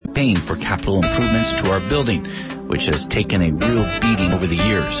paying for capital improvements to our building, which has taken a real beating over the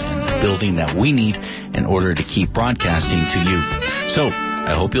years, and the building that we need in order to keep broadcasting to you. So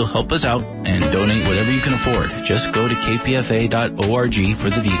I hope you'll help us out and donate whatever you can afford. Just go to kpfa.org for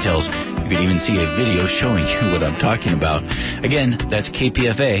the details. You can even see a video showing you what I'm talking about. Again, that's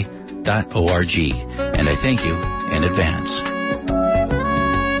kpfa.org. And I thank you in advance.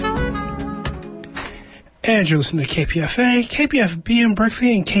 And you're listening to KPFA, KPFB in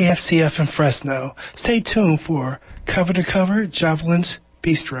Berkeley, and KFCF in Fresno. Stay tuned for Cover to Cover, Jovelyn's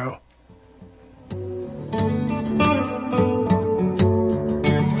Bistro.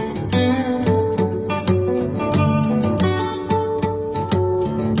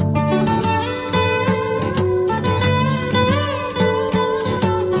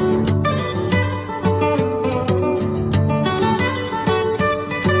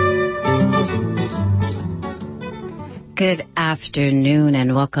 Good afternoon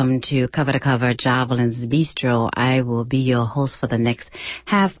and welcome to Cover to Cover Jovelyn's Bistro. I will be your host for the next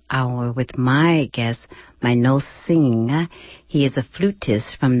half hour with my guest, Manoj Singh. He is a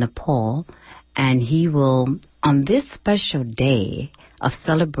flutist from Nepal, and he will, on this special day of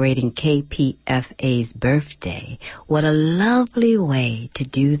celebrating KPFA's birthday, what a lovely way to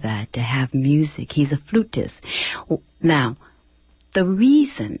do that, to have music. He's a flutist. Now, the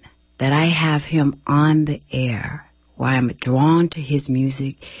reason that I have him on the air, why I'm drawn to his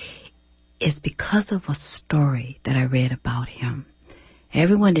music, is because of a story that I read about him.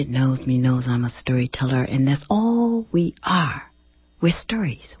 Everyone that knows me knows I'm a storyteller, and that's all we are. We're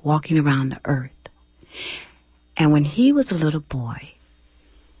stories walking around the earth. And when he was a little boy,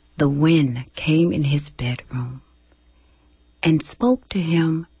 the wind came in his bedroom and spoke to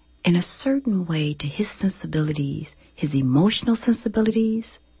him in a certain way, to his sensibilities, his emotional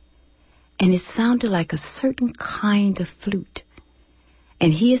sensibilities. And it sounded like a certain kind of flute.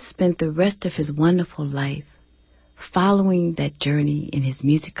 And he has spent the rest of his wonderful life following that journey in his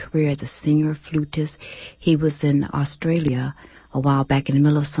music career as a singer, flutist. He was in Australia a while back in the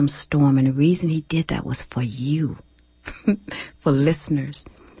middle of some storm, and the reason he did that was for you, for listeners,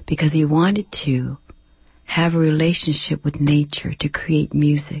 because he wanted to have a relationship with nature, to create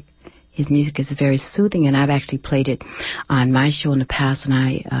music. His music is very soothing, and I've actually played it on my show in the past, and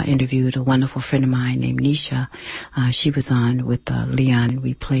I interviewed a wonderful friend of mine named Nisha. She was on with Leon, and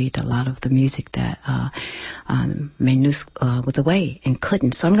we played a lot of the music that Manus was away and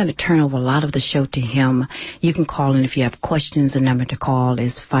couldn't. So I'm going to turn over a lot of the show to him. You can call in if you have questions. The number to call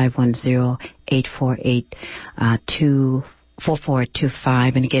is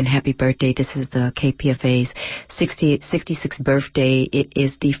 510-848-4425. And again, happy birthday. This is the KPFA's 66th birthday. It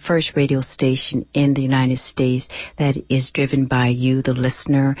is the first radio station in the United States that is driven by you, the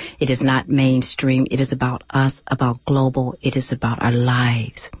listener. It is not mainstream. It is about us, about global. It is about our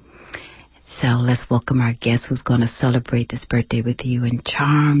lives. So let's welcome our guest who's going to celebrate this birthday with you and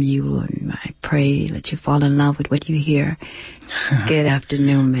charm you. And I pray that you fall in love with what you hear. Good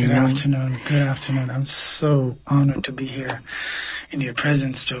afternoon, man. Good afternoon. Good afternoon. I'm so honored to be here in your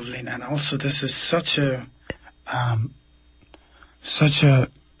presence, Jovelyn. And also, this is such a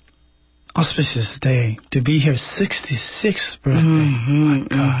auspicious day to be here. 66th birthday. My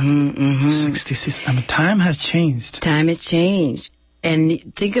God. 66. I mean, time has changed. Time has changed. And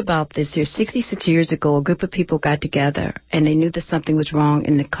think about this here. 66 years ago, a group of people got together, and they knew that something was wrong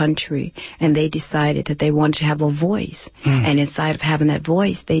in the country, and they decided that they wanted to have a voice. And inside of having that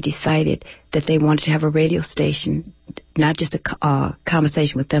voice, they decided that they wanted to have a radio station, not just a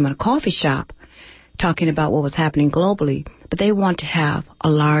conversation with them in a coffee shop, talking about what was happening globally, but they want to have a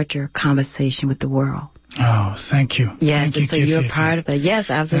larger conversation with the world. Oh, thank you. Yes, thank so you're part of it.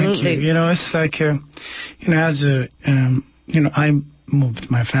 Yes, absolutely. Thank you. You know, it's like, as a...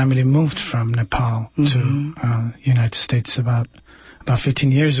 my family moved from Nepal to United States about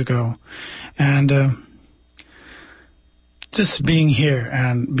 15 years ago. And just being here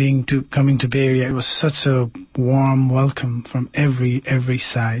and coming to Bay Area, it was such a warm welcome from every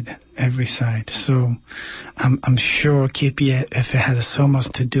side. So I'm sure KPFA has so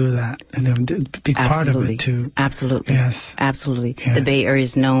much to do that, and a big part of it too. Absolutely. Yes. Absolutely. Yeah. The Bay Area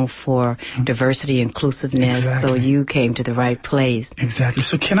is known for diversity, inclusiveness, Exactly. so you came to the right place. Exactly.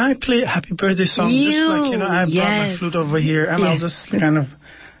 So can I play a happy birthday song? I brought my flute over here, and I'll just kind of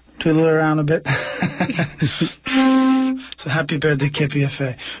twiddle around a bit. So happy birthday,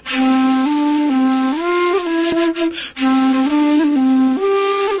 KPFA.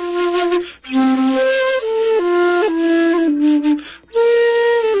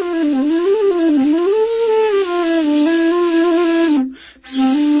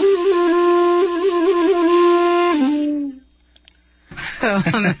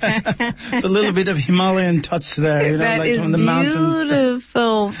 It's a little bit of Himalayan touch there, you know, that like is on the mountains.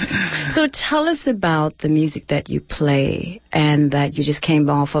 beautiful. So tell us about the music that you play and that you just came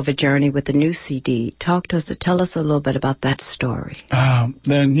off of a journey with the new CD. Tell us a little bit about that story.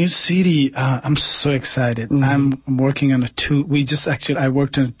 The new CD, I'm so excited. I'm working on I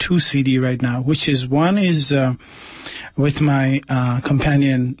worked on a 2 CD right now, which is one is with my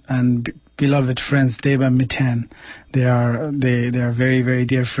companion and beloved friends, Deva Mitan. They are very, very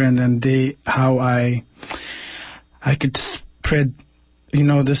dear friend, and how I could spread, you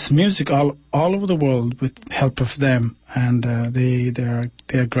know, this music all over the world with help of them, and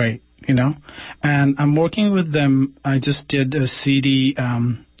they're great, you know. And I'm working with them. I just did a CD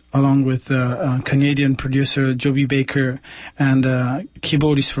along with Canadian producer Joby Baker and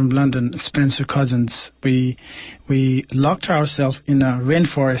keyboardist from London, Spencer Cousins. We locked ourselves in a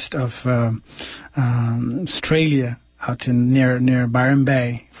rainforest of Australia, out near Byron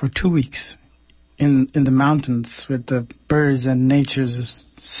Bay, for 2 weeks in the mountains with the birds, and nature is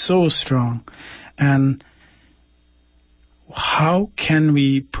so strong. And how can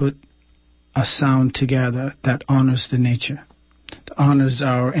we put a sound together that honors the nature, that honors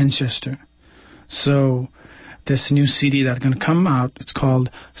our ancestor? So this new CD that's going to come out, it's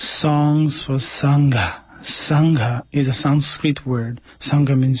called Songs for Sangha. Sangha is a Sanskrit word.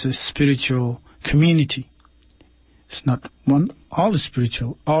 Sangha means a spiritual community. It's not one, all is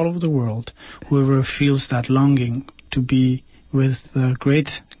spiritual, all over the world. Whoever feels that longing to be with the great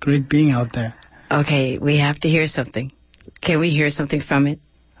being out there. Okay, we have to hear something. Can we hear something from it?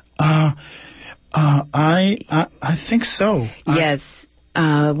 I think so. Yes.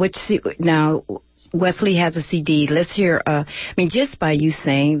 Now, Wesley has a CD. Let's hear. Just by you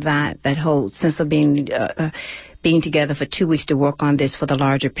saying that whole sense of being together for 2 weeks to work on this for the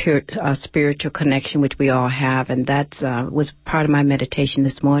larger spiritual connection which we all have, and that was part of my meditation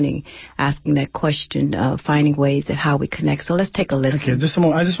this morning, asking that question, finding ways at how we connect. So let's take a listen. Okay, just a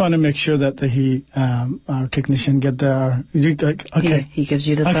moment. I just want to make sure that our technician get the. Okay, he gives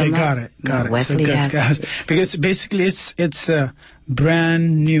you the thumb up. Okay, got it. Wesley has it. Because basically it's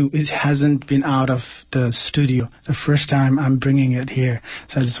brand new. It hasn't been out of the studio. The first time I'm bringing it here.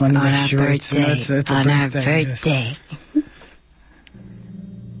 So I just want to make sure it's on our birthday.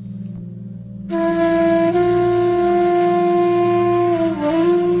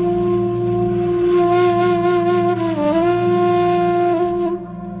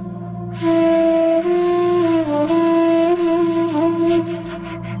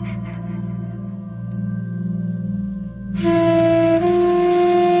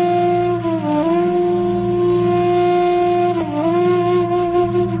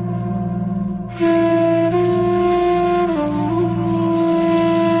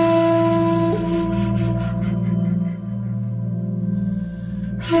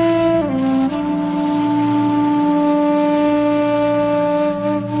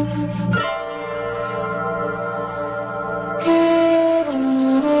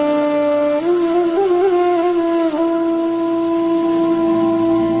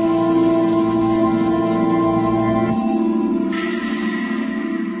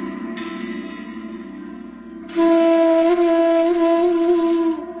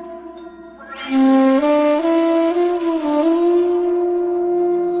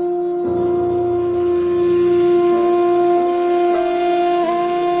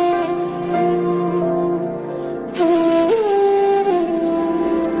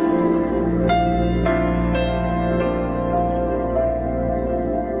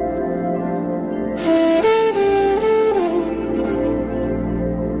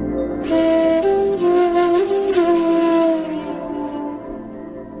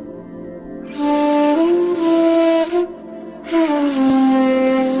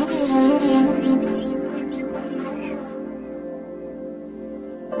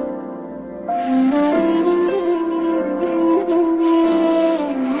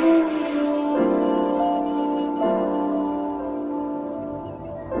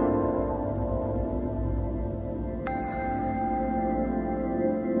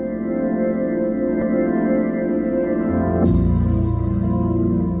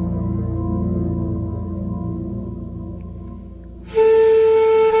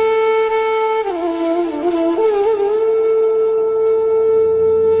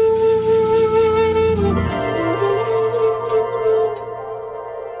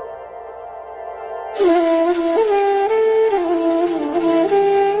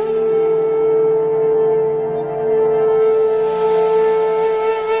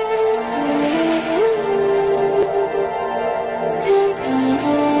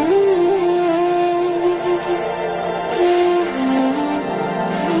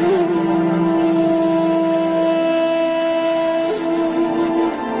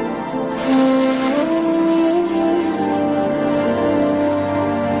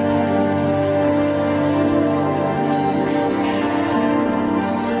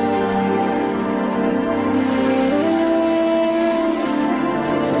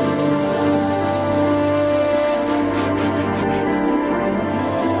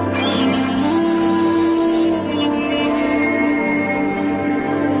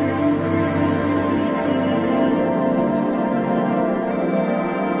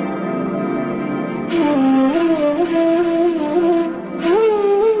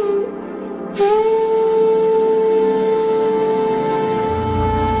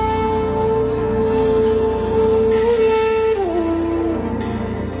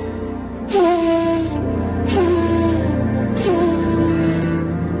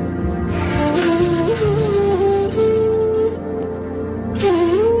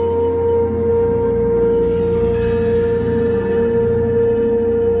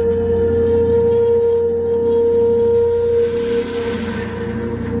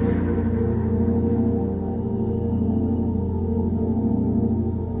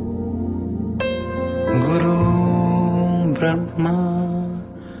 Brahma,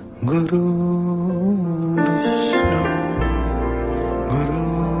 Guru Vishnu,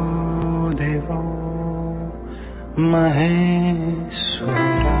 Guru Deva, Maheshwara,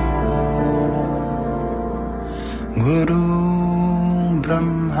 Guru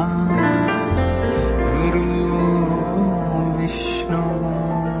Brahma, Guru Vishnu,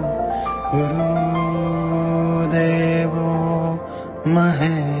 Guru Deva,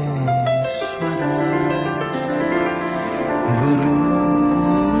 Maheshwara, Guru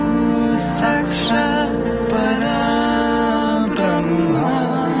Sakshat Parabrahma,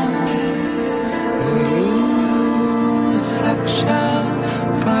 Guru Sakshat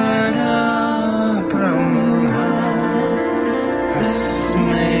Parabrahma,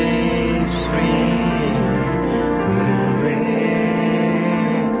 Tasmai Sri Gurave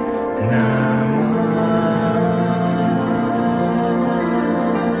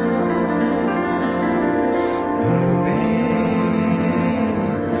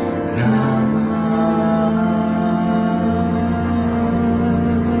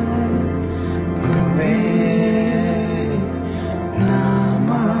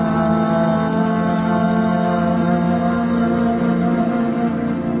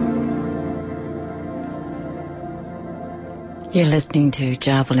You're listening to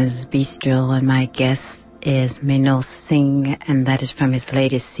Jovelyn's Bistro, and my guest is Manoj Singh, and that is from his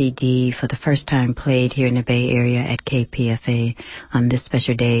latest CD, for the first time played here in the Bay Area at KPFA on this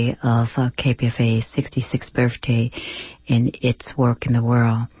special day of KPFA's 66th birthday in its work in the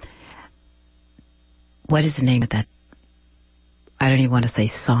world. What is the name of that? I don't even want to say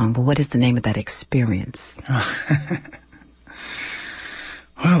song, but what is the name of that experience?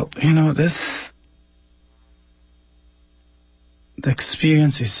 Well, the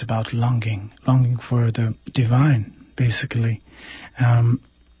experience is about longing for the divine, basically. Let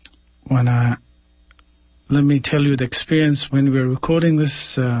me tell you the experience when we were recording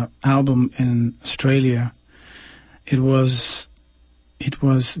this album in Australia. The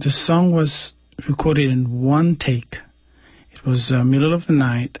song was recorded in one take. It was middle of the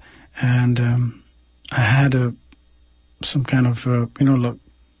night, and I had some kind of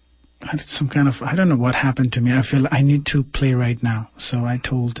I don't know what happened to me. I feel I need to play right now. So I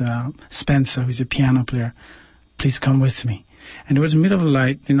told Spencer, who's a piano player, please come with me. And it was middle of the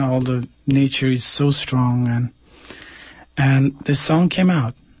night, all the nature is so strong, and this song came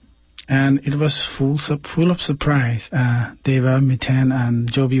out. And it was full of surprise. Deva, Miten,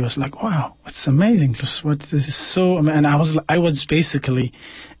 and Joby was like, wow, it's amazing. This is so, and I was basically,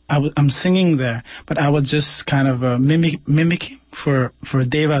 I'm singing there, but I was just kind of mimicking for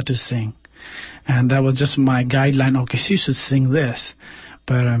Deva to sing. And that was just my guideline. Okay, she should sing this.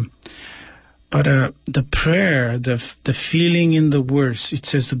 But the prayer, the feeling in the words, it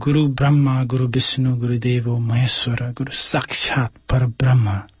says Guru Brahma, Guru Vishnu, Guru Deva, Maheshwara, Guru Sakshat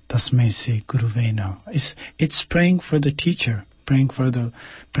Parabrahma, Tasmai Sri Guruve Namo. It's praying for the teacher, praying for the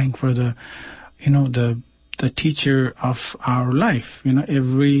the teacher of our life.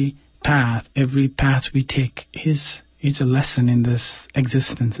 Every path we take is a lesson in this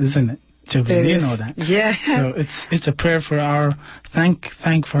existence, isn't it? Jovelyn, you know that. Yeah. So it's a prayer for our thank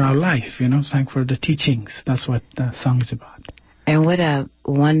for our life, thank for the teachings. That's what the song is about. And what a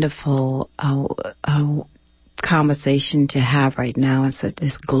wonderful conversation to have right now in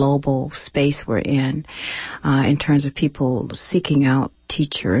this global space we're in terms of people seeking out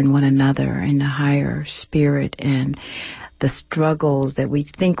teacher and one another in the higher spirit, and the struggles that we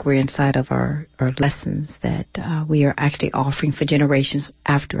think we're inside of our lessons that we are actually offering for generations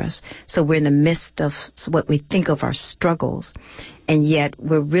after us. So we're in the midst of what we think of our struggles, and yet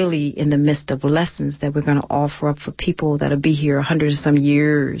we're really in the midst of lessons that we're going to offer up for people that'll be here 100 and some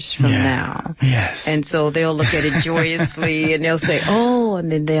years from now. Yes. And so they'll look at it joyously and they'll say, oh,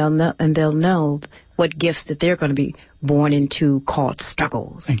 and then they'll know what gifts that they're going to be born into called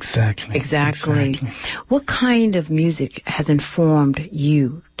struggles. Exactly. What kind of music has informed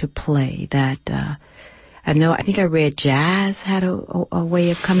you to play that? I think I read jazz had a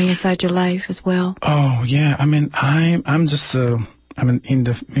way of coming inside your life as well. Oh yeah, I'm just in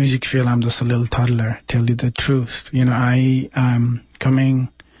the music field. I'm just a little toddler. Tell you the truth, I'm coming.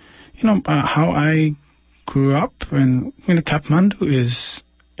 How I grew up in Kathmandu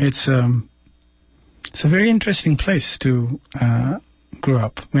it's a very interesting place to grow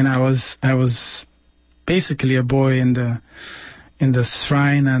up. When I was basically a boy in the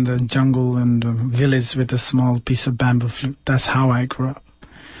shrine and the jungle and the village with a small piece of bamboo flute. That's how I grew up.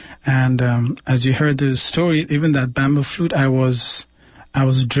 And as you heard the story, even that bamboo flute, I was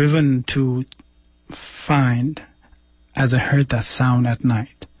driven to find as I heard that sound at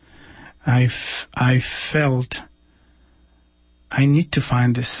night. I felt I need to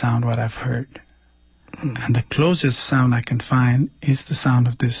find this sound, what I've heard. And the closest sound I can find is the sound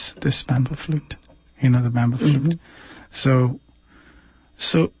of this bamboo flute. You know, the bamboo flute. So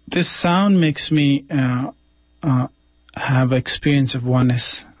this sound makes me have experience of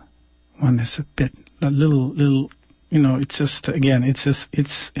oneness a bit, a little. You know, it's just, again,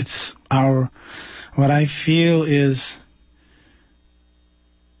 it's our. What I feel is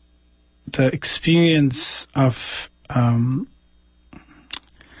the experience of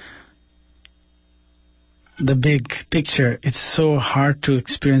the big picture. It's so hard to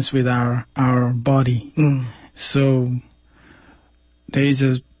experience with our body. So there's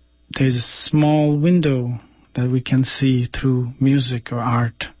a small window that we can see through music or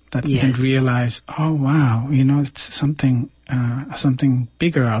art that we can realize, oh wow, you know, it's something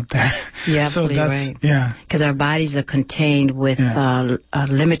bigger out there. Yeah, absolutely right. Yeah, because our bodies are contained with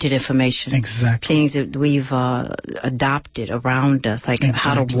limited information. Exactly. Things that we've adopted around us, like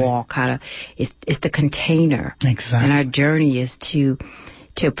how to walk, it's the container. Exactly. And our journey is to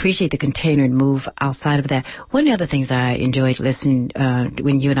appreciate the container and move outside of that. One of the other things I enjoyed listening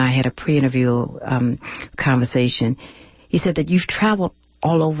when you and I had a pre-interview conversation, you said that you've traveled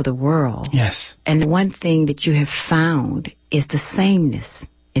all over the world. Yes. And one thing that you have found is the sameness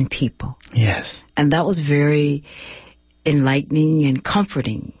in people. Yes. And that was very enlightening and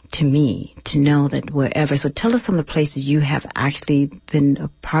comforting to me to know that wherever. So tell us some of the places you have actually been a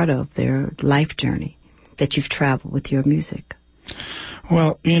part of their life journey that you've traveled with your music.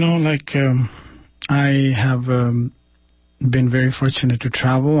 Well, you know, like I have been very fortunate to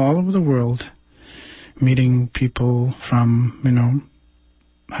travel all over the world, meeting people from, you know,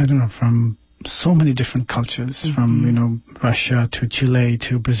 from so many different cultures, from, you know, Russia to Chile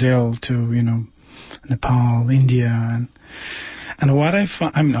to Brazil to, you know, Nepal, India. And what I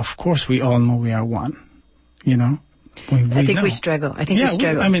find, I mean, of course, we all know we are one, you know. I think we struggle. We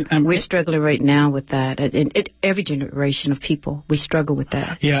struggle. We're struggling right now with that. Every generation of people, we struggle with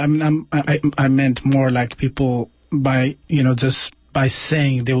that. Yeah, I mean, I meant more like people by, you know, just by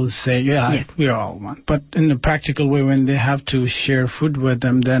saying, they will say, we are all one. But in a practical way, when they have to share food with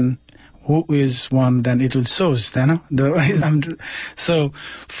them, then who is one, then it will so. So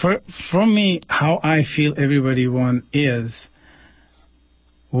for me, how I feel everybody one is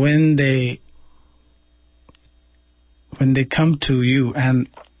when they come to you and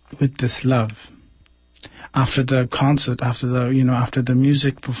with this love, after the concert, after the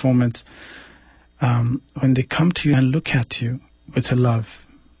music performance, when they come to you and look at you with a love,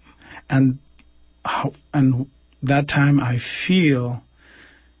 and that time I feel,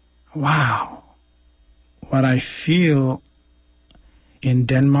 wow, what I feel in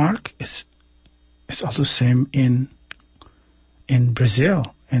Denmark is also same in Brazil,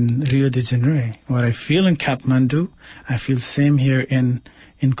 in Rio de Janeiro. What I feel in Kathmandu, I feel same here in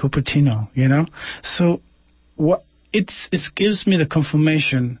Cupertino, you know. So it gives me the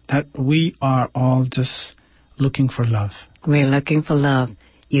confirmation that we are all just looking for love. We're looking for love.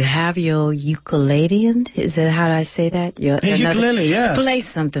 You have your ukulele, is that how I say that? Ukulele, yeah. Play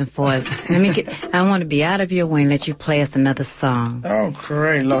something for us. I want to be out of your way and let you play us another song. Oh,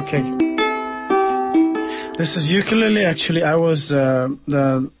 great. Okay. This is ukulele. Actually, I was, a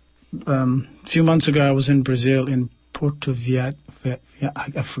few months ago, I was in Brazil, in Porto Viet.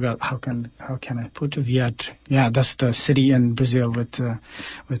 I forgot, how can I? Porto Viet. Yeah, that's the city in Brazil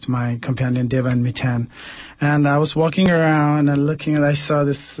with my companion Deva and Mitan. And I was walking around and looking, and I saw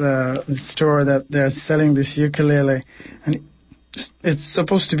this store that they're selling this ukulele. And it's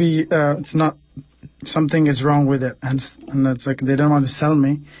supposed to be, it's not, something is wrong with it. And it's like, they don't want to sell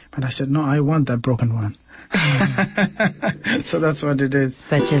me. But I said, no, I want that broken one. So that's what it is.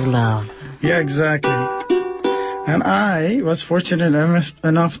 Such is love. Yeah, exactly. And I was fortunate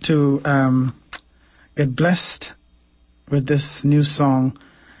enough to get blessed with this new song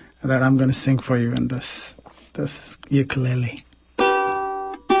that I'm going to sing for you in this ukulele.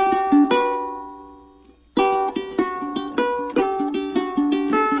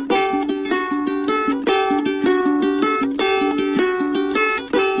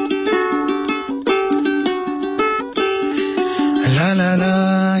 La la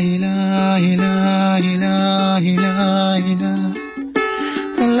la, ila, ila, ila, ila, ila,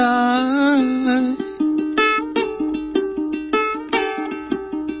 la,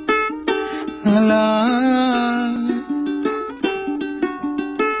 la,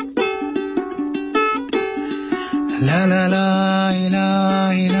 la, la, la, ila,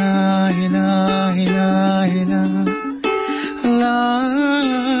 ila, ila, ila, ila, la,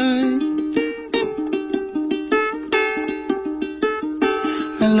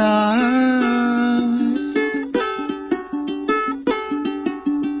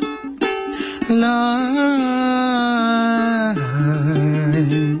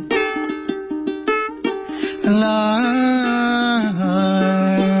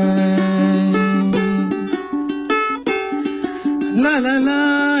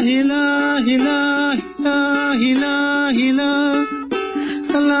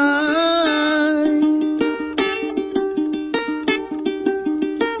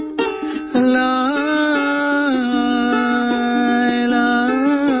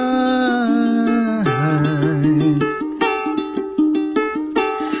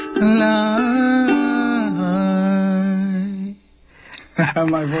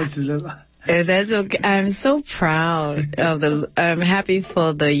 My voice is a... That's okay. I'm so proud of the. I'm happy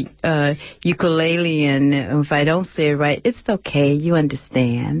for the ukulele, and if I don't say it right, it's okay. You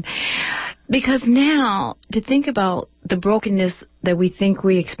understand. Because now, to think about the brokenness that we think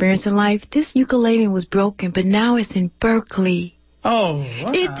we experience in life, this ukulele was broken, but now it's in Berkeley. Oh,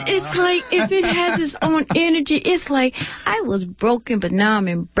 wow. It's like, if it has its own energy, it's like, I was broken, but now I'm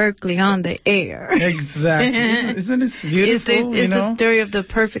in Berkeley on the air. Exactly. Isn't it beautiful? It's the story of the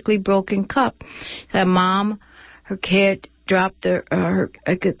perfectly broken cup. That mom, her kid dropped a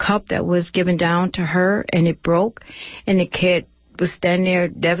cup that was given down to her, and it broke, and the kid was standing there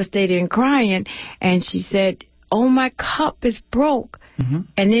devastated and crying, and she said, "Oh, my cup is broke." Mm-hmm.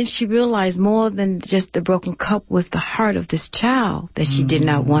 And then she realized more than just the broken cup was the heart of this child that she did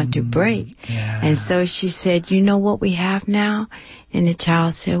not want to break. Yeah. And so she said, "You know what we have now?" And the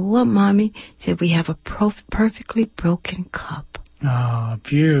child said, "What, Mommy?" She said, "We have a perfectly broken cup." Oh,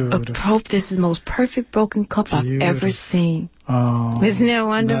 beautiful. This is the most perfect broken cup I've ever seen. Oh, isn't that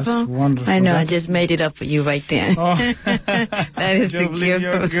wonderful? That's wonderful. I know, I just made it up for you right then. Oh. That is Jovelyn,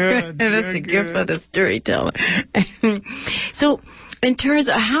 the gift. Good. That's the gift of the storyteller. So, in terms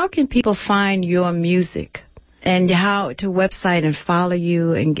of how can people find your music and how to website and follow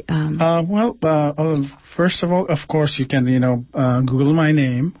you? And first of all, of course, you can Google my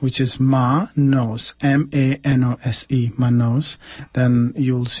name, which is Manose, Manose, Manose. Then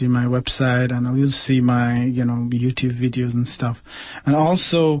you'll see my website, and you'll see my YouTube videos and stuff. And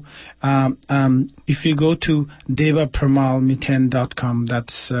also, if you go to devapramalmiten.com,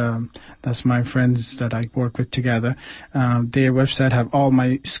 that's my friends that I work with together. Their website have all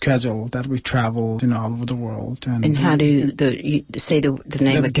my schedule that we travel, all over the world. And how do you say the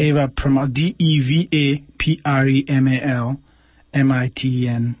name again? Deva Pramal,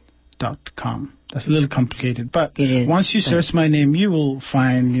 DevaPramalMiten.com. That's a little complicated, but once you search my name, you will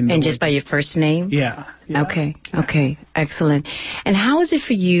find. And just by your first name? Yeah. Okay. Excellent. And how is it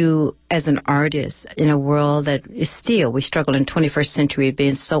for you as an artist in a world that is still, we struggle in the 21st century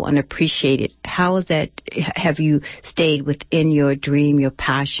being so unappreciated? How is that, have you stayed within your dream, your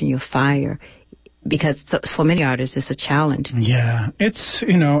passion, your fire? Because for many artists, it's a challenge. Yeah, it's,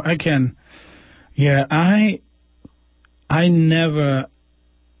 I never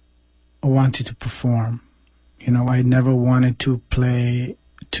wanted to perform. I never wanted to play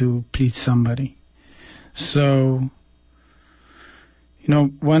to please somebody. So,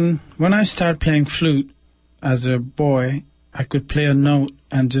 when I started playing flute as a boy, I could play a note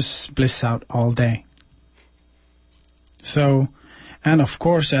and just bliss out all day. So, and of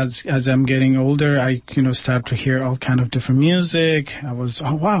course, as I'm getting older, I start to hear all kind of different music. I was,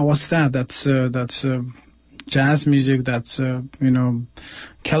 oh wow, what's that? That's jazz music. That's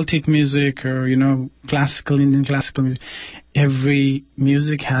Celtic music, or Indian classical music. Every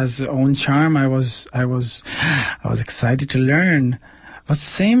music has its own charm. I was excited to learn. At the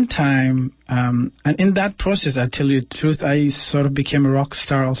same time, and in that process, I tell you the truth, I sort of became a rock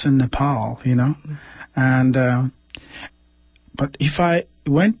star also in Nepal. And. But if I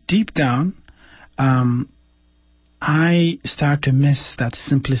went deep down, I start to miss that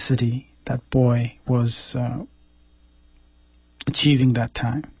simplicity that boy was achieving that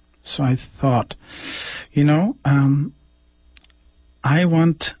time. So I thought, I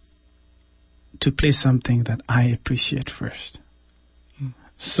want to play something that I appreciate first.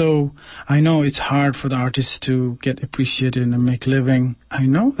 So I know it's hard for the artists to get appreciated and make living. I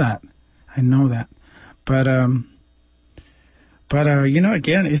know that. But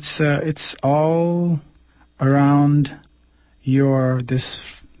again, it's all around this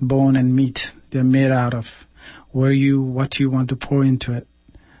bone and meat they're made out of, what you want to pour into it.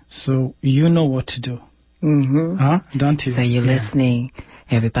 So you know what to do. Mm-hmm. Huh? Don't you? So you're listening.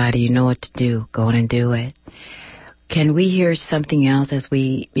 Everybody, you know what to do. Go on and do it. Can we hear something else as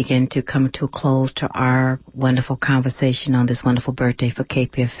we begin to come to a close to our wonderful conversation on this wonderful birthday for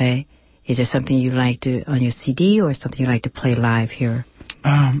KPFA? Is there something you'd like to, on your CD, or something you'd like to play live here?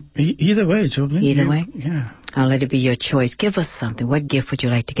 Either way, Jovelyn. Either way? Yeah. I'll let it be your choice. Give us something. What gift would you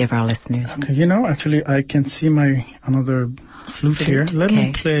like to give our listeners? Okay, actually, I can see my another flute here. Let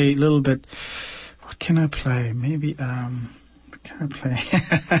me play a little bit. What can I play? Maybe, what can I play?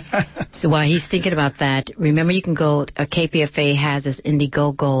 So while he's thinking about that, remember you can go, KPFA has this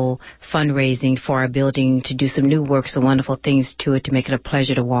Indiegogo fundraising for our building to do some new work, some wonderful things to it to make it a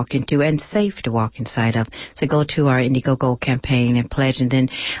pleasure to walk into and safe to walk inside of. So go to our Indiegogo campaign and pledge, and then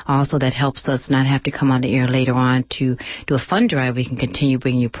also that helps us not have to come on the air later on to do a fund drive. We can continue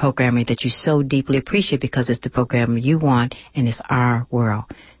bringing you programming that you so deeply appreciate because it's the program you want and it's our world.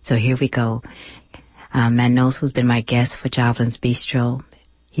 So here we go. Manos, who's been my guest for Jovelyn's Bistro,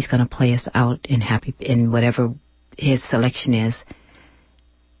 he's going to play us out in whatever his selection is.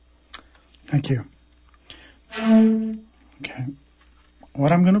 Thank you. Okay.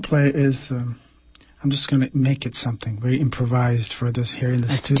 What I'm going to play is, I'm just going to make it something very improvised for this here in the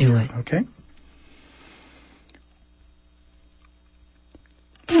studio. Let's do it. Okay?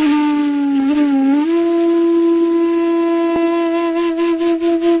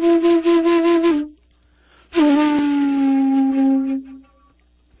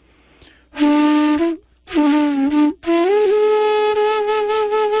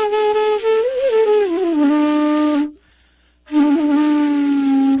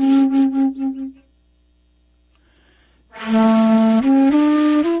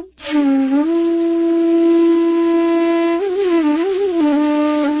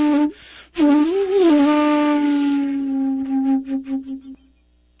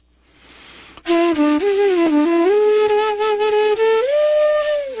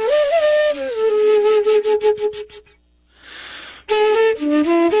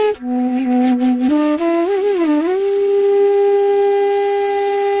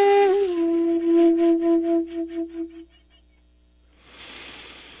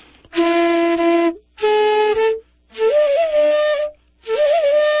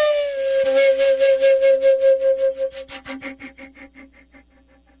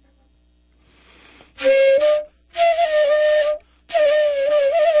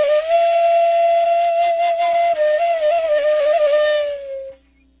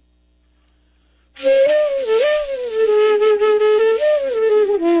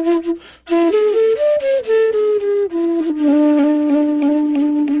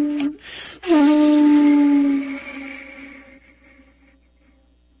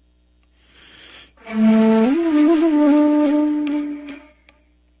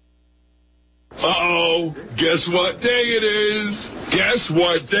 Guess what day it is? Guess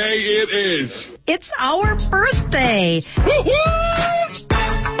what day it is? It's our birthday.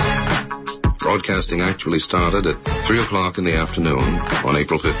 Broadcasting actually started at 3 o'clock in the afternoon on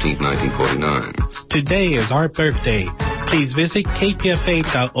April 15, 1949. Today is our birthday. Please visit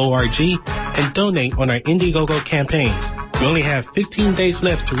kpfa.org and donate on our Indiegogo campaign. We only have 15 days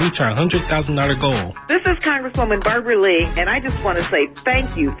left to reach our $100,000 goal. This is Congresswoman Barbara Lee, and I just want to say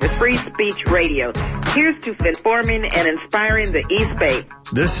thank you for Free Speech Radio. Here's to informing and inspiring the East Bay.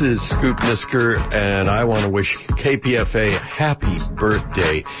 This is Scoop Nisker, and I want to wish KPFA a happy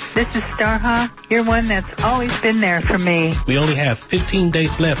birthday. This is Starhawk. You're one that's always been there for me. We only have 15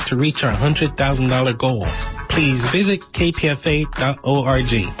 days left to reach our $100,000 goal. Please visit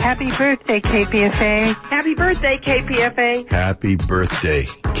kpfa.org. Happy birthday, KPFA. Happy birthday, KPFA. Happy birthday,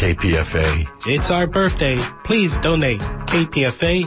 KPFA. It's our birthday. Please donate. KPFA